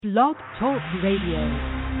Blog Talk Radio.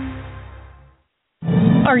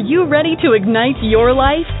 Are you ready to ignite your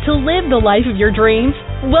life, to live the life of your dreams?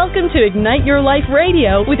 Welcome to Ignite Your Life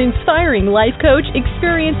Radio with inspiring life coach,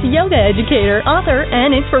 experienced yoga educator, author,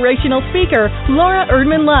 and inspirational speaker, Laura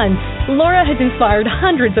Erdman Luntz. Laura has inspired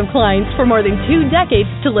hundreds of clients for more than 2 decades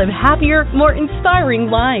to live happier, more inspiring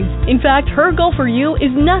lives. In fact, her goal for you is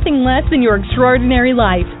nothing less than your extraordinary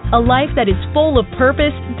life. A life that is full of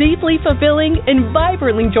purpose, deeply fulfilling, and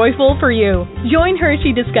vibrantly joyful for you. Join her as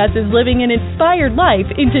she discusses living an inspired life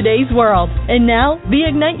in today's world. And now, the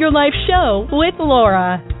Ignite Your Life show with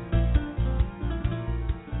Laura.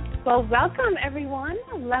 Well, welcome, everyone.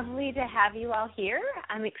 Lovely to have you all here.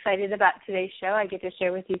 I'm excited about today's show. I get to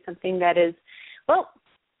share with you something that is, well,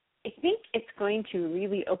 I think it's going to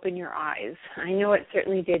really open your eyes. I know it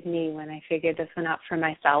certainly did me when I figured this one out for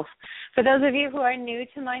myself. For those of you who are new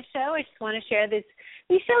to my show, I just want to share this.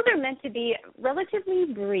 These shows are meant to be relatively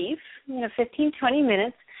brief, 15, 20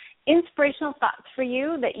 minutes, inspirational thoughts for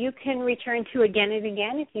you that you can return to again and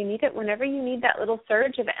again if you need it, whenever you need that little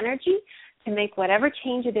surge of energy to make whatever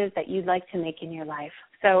change it is that you'd like to make in your life.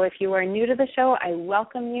 So if you are new to the show, I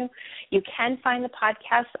welcome you. You can find the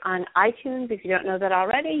podcast on iTunes. If you don't know that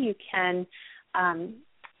already, you can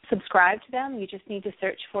subscribe to them. You just need to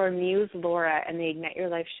search for Muse Laura, and the Ignite Your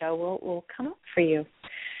Life show will come up for you.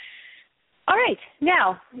 All right.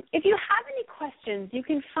 Now, if you have any questions, you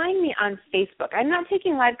can find me on Facebook. I'm not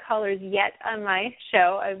taking live callers yet on my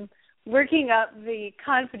show. I'm working up the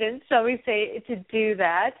confidence, shall we say, to do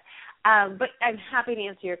that. But I'm happy to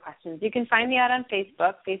answer your questions. You can find me out on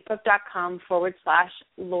Facebook,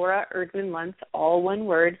 facebook.com/Laura Erdman Luntz, all one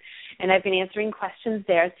word. And I've been answering questions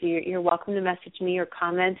there, so you're welcome to message me or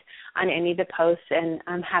comment on any of the posts, and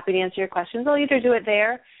I'm happy to answer your questions. I'll either do it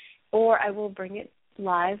there or I will bring it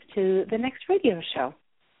live to the next radio show.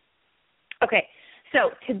 Okay, so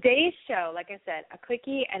today's show, like I said, a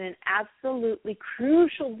quickie and an absolutely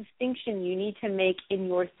crucial distinction you need to make in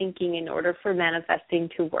your thinking in order for manifesting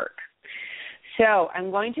to work. So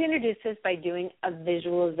I'm going to introduce this by doing a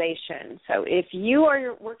visualization. So if you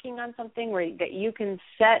are working on something that you can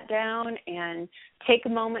sit down and take a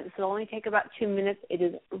moment, this will only take about 2 minutes, it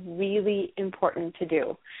is really important to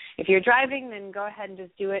do. If you're driving, then go ahead and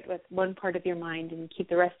just do it with one part of your mind and keep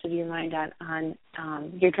the rest of your mind on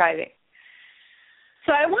your driving.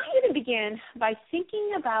 So I want you to begin by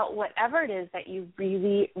thinking about whatever it is that you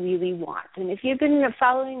really, really want. And if you've been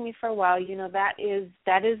following me for a while, you know that is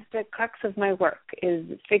the crux of my work,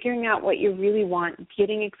 is figuring out what you really want,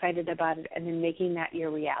 getting excited about it, and then making that your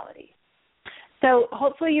reality. So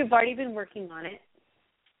hopefully you've already been working on it.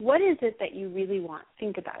 What is it that you really want?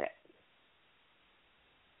 Think about it.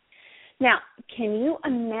 Now, can you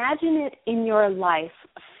imagine it in your life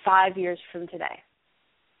 5 years from today?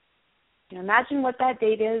 Imagine what that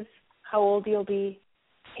date is, how old you'll be.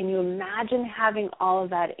 Can you imagine having all of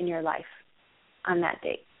that in your life on that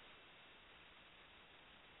date?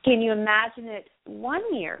 Can you imagine it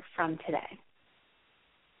 1 year from today?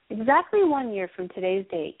 Exactly 1 year from today's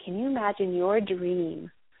date, can you imagine your dream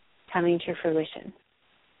coming to fruition?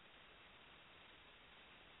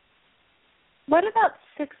 What about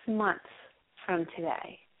 6 months from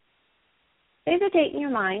today? Say the date in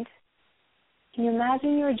your mind. Can you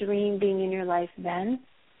imagine your dream being in your life then?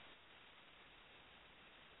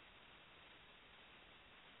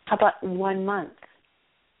 How about 1 month?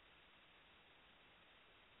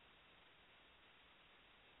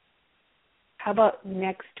 How about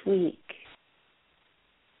next week?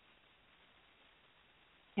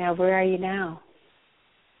 Now, where are you now?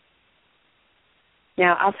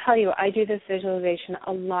 Now, I'll tell you, I do this visualization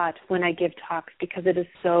a lot when I give talks because it is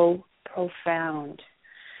so profound.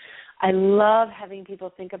 I love having people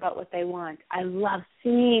think about what they want. I love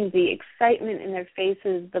seeing the excitement in their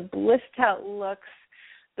faces, the blissed out looks,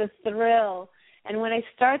 the thrill. And when I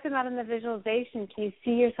start them out in the visualization, can you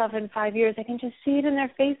see yourself in 5 years? I can just see it in their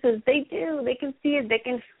faces. They do. They can see it. They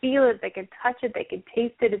can feel it. They can touch it. They can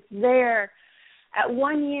taste it. It's there. At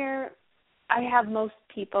 1 year, I have most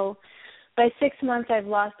people. By 6 months, I've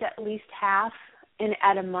lost at least half. And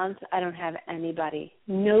at a month, I don't have anybody.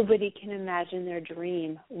 Nobody can imagine their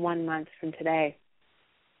dream 1 month from today.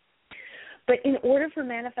 But in order for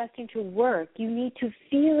manifesting to work, you need to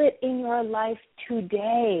feel it in your life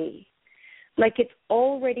today, like it's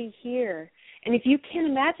already here. And if you can't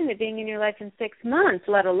imagine it being in your life in 6 months,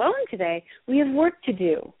 let alone today, we have work to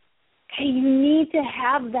do. Okay, you need to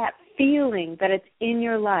have that feeling that it's in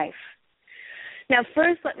your life. Now,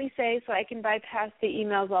 first, let me say, so I can bypass the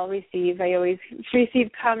emails I'll receive. I always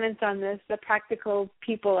receive comments on this, the practical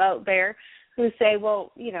people out there. who say,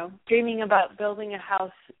 well, dreaming about building a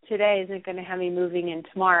house today isn't going to have me moving in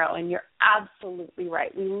tomorrow. And you're absolutely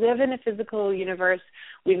right. We live in a physical universe.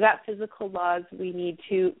 We've got physical laws we need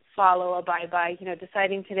to follow, abide by.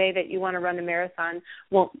 Deciding today that you want to run a marathon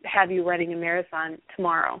won't have you running a marathon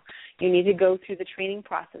tomorrow. You need to go through the training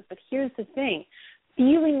process. But here's the thing.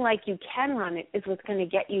 Feeling like you can run it is what's going to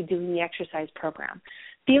get you doing the exercise program.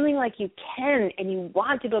 Feeling like you can and you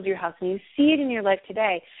want to build your house and you see it in your life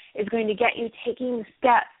today is going to get you taking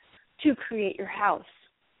steps to create your house.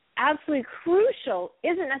 Absolutely crucial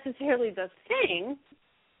isn't necessarily the thing.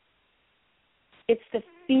 It's the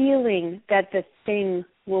feeling that the thing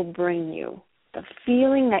will bring you. The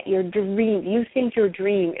feeling that you think your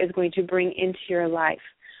dream is going to bring into your life,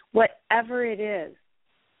 whatever it is.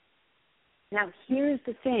 Now, here's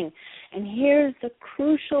the thing, and here's the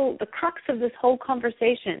crux of this whole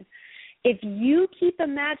conversation. If you keep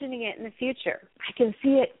imagining it in the future, I can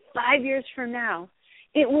see it 5 years from now,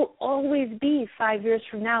 it will always be 5 years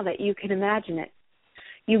from now that you can imagine it.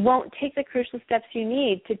 You won't take the crucial steps you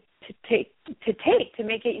need to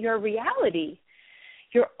make it your reality.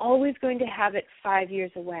 You're always going to have it 5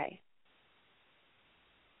 years away.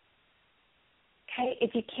 Okay,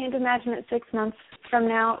 if you can't imagine it 6 months from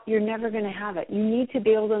now, you're never going to have it. You need to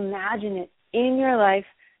be able to imagine it in your life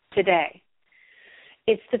today.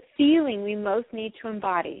 It's the feeling we most need to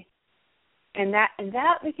embody, and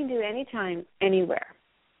that we can do anytime, anywhere.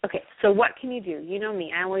 Okay, so what can you do? You know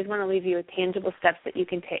me. I always want to leave you with tangible steps that you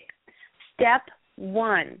can take. Step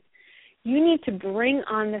 1, you need to bring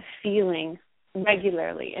on the feeling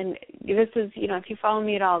regularly. And this is, if you follow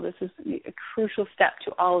me at all, this is a crucial step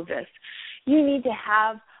to all of this. You need to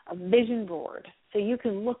have a vision board so you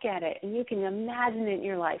can look at it and you can imagine it in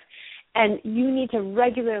your life. And you need to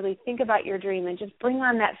regularly think about your dream and just bring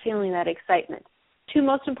on that feeling, that excitement. 2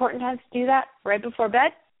 most important times to do that: right before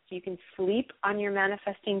bed, so you can sleep on your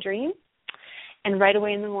manifesting dream, and right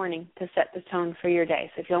away in the morning to set the tone for your day.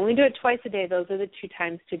 So if you only do it twice a day, those are the 2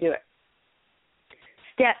 times to do it.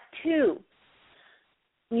 Step 2,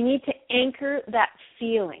 you need to anchor that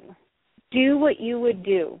feeling. Do what you would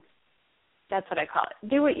do. That's what I call it.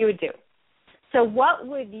 Do what you would do. So what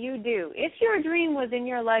would you do? If your dream was in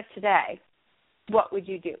your life today, what would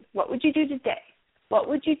you do? What would you do today? What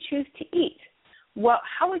would you choose to eat?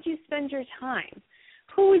 How would you spend your time?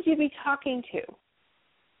 Who would you be talking to?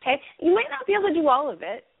 Okay? You might not be able to do all of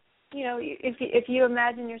it. If you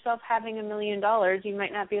imagine yourself having $1 million, you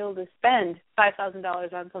might not be able to spend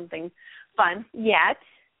 $5,000 on something fun yet.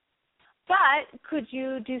 But could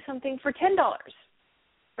you do something for $10?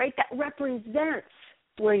 Right? That represents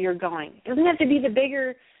where you're going. It doesn't have to be the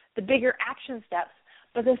bigger action steps,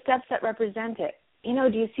 but the steps that represent it.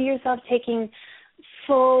 Do you see yourself taking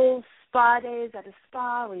full spa days at a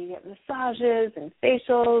spa where you get massages and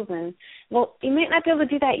facials? And, well, you might not be able to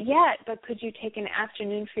do that yet, but could you take an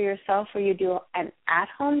afternoon for yourself where you do an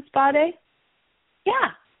at-home spa day?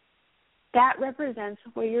 Yeah. That represents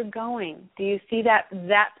where you're going. Do you see that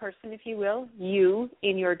person, if you will, you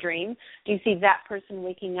in your dream? Do you see that person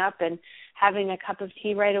waking up and having a cup of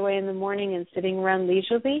tea right away in the morning and sitting around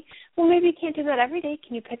leisurely? Well, maybe you can't do that every day.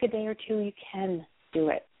 Can you pick a day or 2 you can do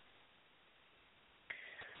it?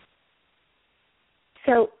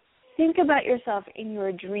 So think about yourself in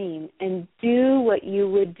your dream and do what you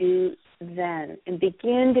would do then, and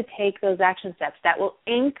begin to take those action steps that will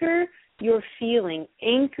anchor your feeling,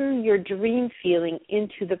 anchor your dream feeling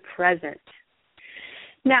into the present.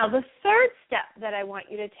 Now, the third step that I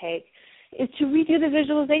want you to take is to redo the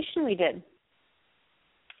visualization we did.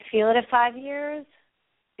 Feel it at 5 years,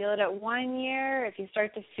 feel it at 1 year. If you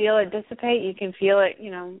start to feel it dissipate, you can feel it,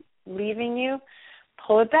 leaving you.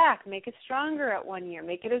 Pull it back, make it stronger at 1 year,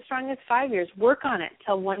 make it as strong as 5 years. Work on it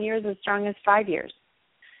till 1 year is as strong as 5 years.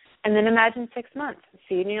 And then imagine 6 months.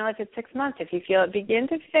 See it in your life at 6 months. If you feel it begin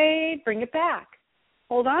to fade, bring it back.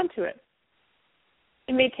 Hold on to it.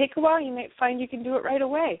 It may take a while. You might find you can do it right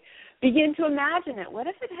away. Begin to imagine it. What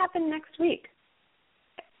if it happened next week?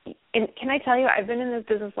 And can I tell you, I've been in this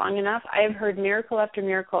business long enough. I have heard miracle after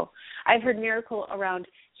miracle. I've heard miracle around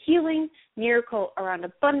healing, miracle around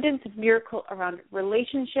abundance, miracle around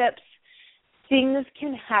relationships. Things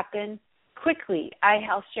can happen quickly.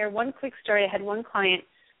 I'll share one quick story. I had one client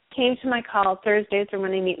came to my call Thursdays or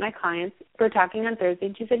when I meet my clients. We're talking on Thursday,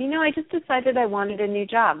 and she said, I just decided I wanted a new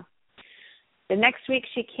job. The next week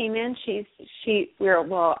she came in, came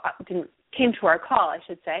to our call, I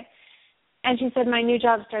should say, and she said, my new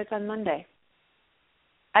job starts on Monday.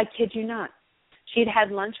 I kid you not. She'd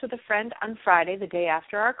had lunch with a friend on Friday, the day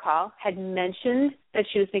after our call, had mentioned that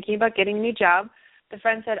she was thinking about getting a new job. The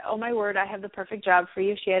friend said, oh, my word, I have the perfect job for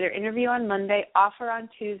you. She had her interview on Monday, offer on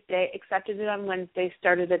Tuesday, accepted it on Wednesday,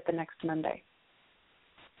 started it the next Monday.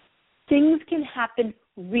 Things can happen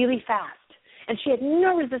really fast. And she had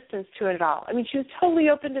no resistance to it at all. I mean, she was totally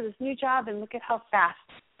open to this new job, and look at how fast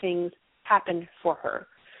things happened for her.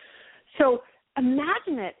 So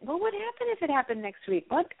imagine it. What would happen if it happened next week?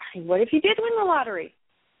 What if you did win the lottery?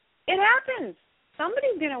 It happens.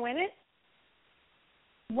 Somebody's going to win it.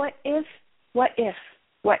 What if? What if?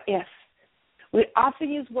 What if? We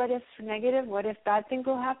often use what if for negative. What if bad things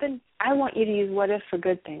will happen? I want you to use what if for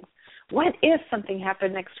good things. What if something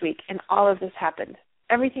happened next week and all of this happened?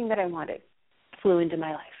 Everything that I wanted flew into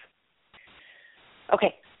my life.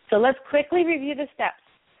 Okay, so let's quickly review the steps.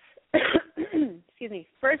 Excuse me.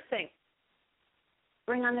 First thing,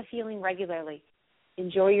 bring on the feeling regularly.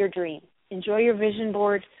 Enjoy your dream. Enjoy your vision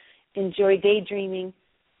board. Enjoy daydreaming.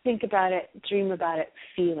 Think about it. Dream about it.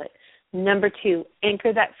 Feel it. Number 2,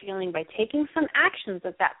 anchor that feeling by taking some actions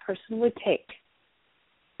that person would take,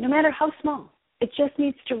 no matter how small. It just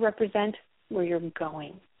needs to represent where you're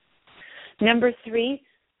going. Number 3,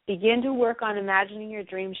 begin to work on imagining your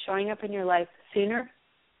dreams showing up in your life sooner,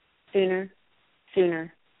 sooner,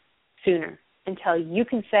 sooner, sooner, until you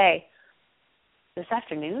can say, this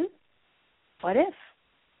afternoon? What if?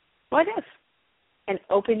 What if? And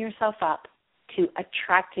open yourself up to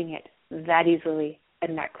attracting it that easily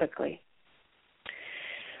and that quickly.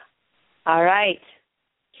 All right.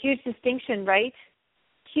 Huge distinction, right?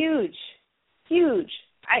 Huge. Huge.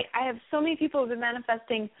 I have so many people who have been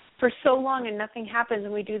manifesting for so long and nothing happens,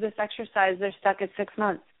 and we do this exercise, they're stuck at 6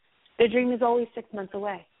 months. Their dream is always 6 months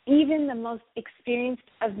away. Even the most experienced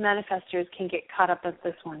of manifestors can get caught up with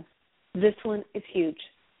this one. This one is huge.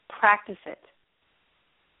 Practice it.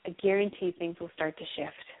 I guarantee things will start to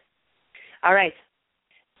shift. All right.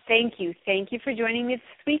 Thank you. Thank you for joining me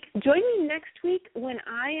this week. Join me next week when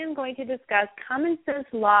I am going to discuss common sense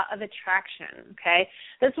law of attraction, okay?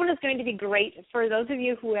 This one is going to be great for those of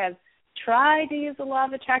you who have tried to use the law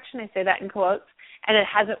of attraction, I say that in quotes, and it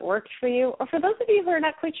hasn't worked for you, or for those of you who are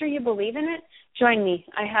not quite sure you believe in it, join me.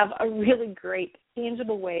 I have a really great,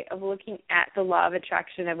 tangible way of looking at the law of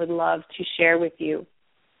attraction I would love to share with you.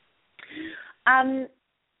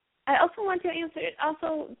 I also want to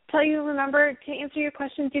tell you, remember, to answer your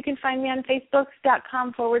questions, you can find me on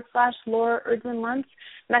Facebook.com/Laura Erdman-Luntz.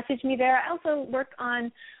 Message me there. I also work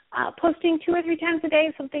on posting 2 or 3 times a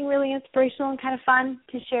day, something really inspirational and kind of fun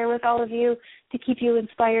to share with all of you to keep you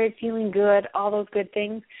inspired, feeling good, all those good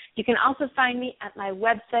things. You can also find me at my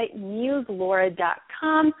website,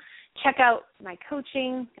 muselaura.com. Check out my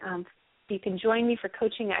coaching. You can join me for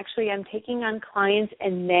coaching. Actually, I'm taking on clients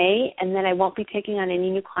in May, and then I won't be taking on any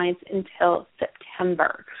new clients until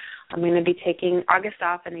September. I'm going to be taking August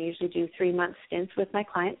off, and I usually do 3-month stints with my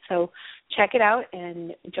clients. So check it out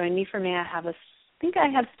and join me for May. I think I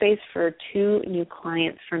have space for 2 new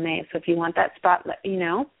clients for May. So if you want that spot, let me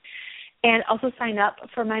know. And also sign up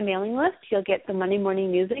for my mailing list. You'll get the Monday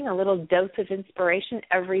Morning Musing, a little dose of inspiration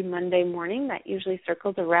every Monday morning that usually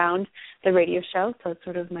circles around the radio show. So it's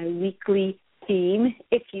sort of my weekly theme,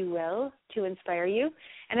 if you will, to inspire you.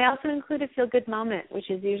 And I also include a feel-good moment,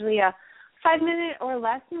 which is usually a 5-minute or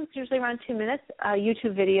less, and it's usually around 2 minutes, a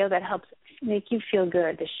YouTube video that helps make you feel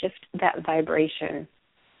good, to shift that vibration.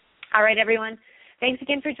 All right, everyone. Thanks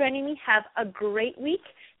again for joining me. Have a great week.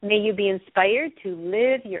 May you be inspired to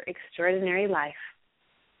live your extraordinary life.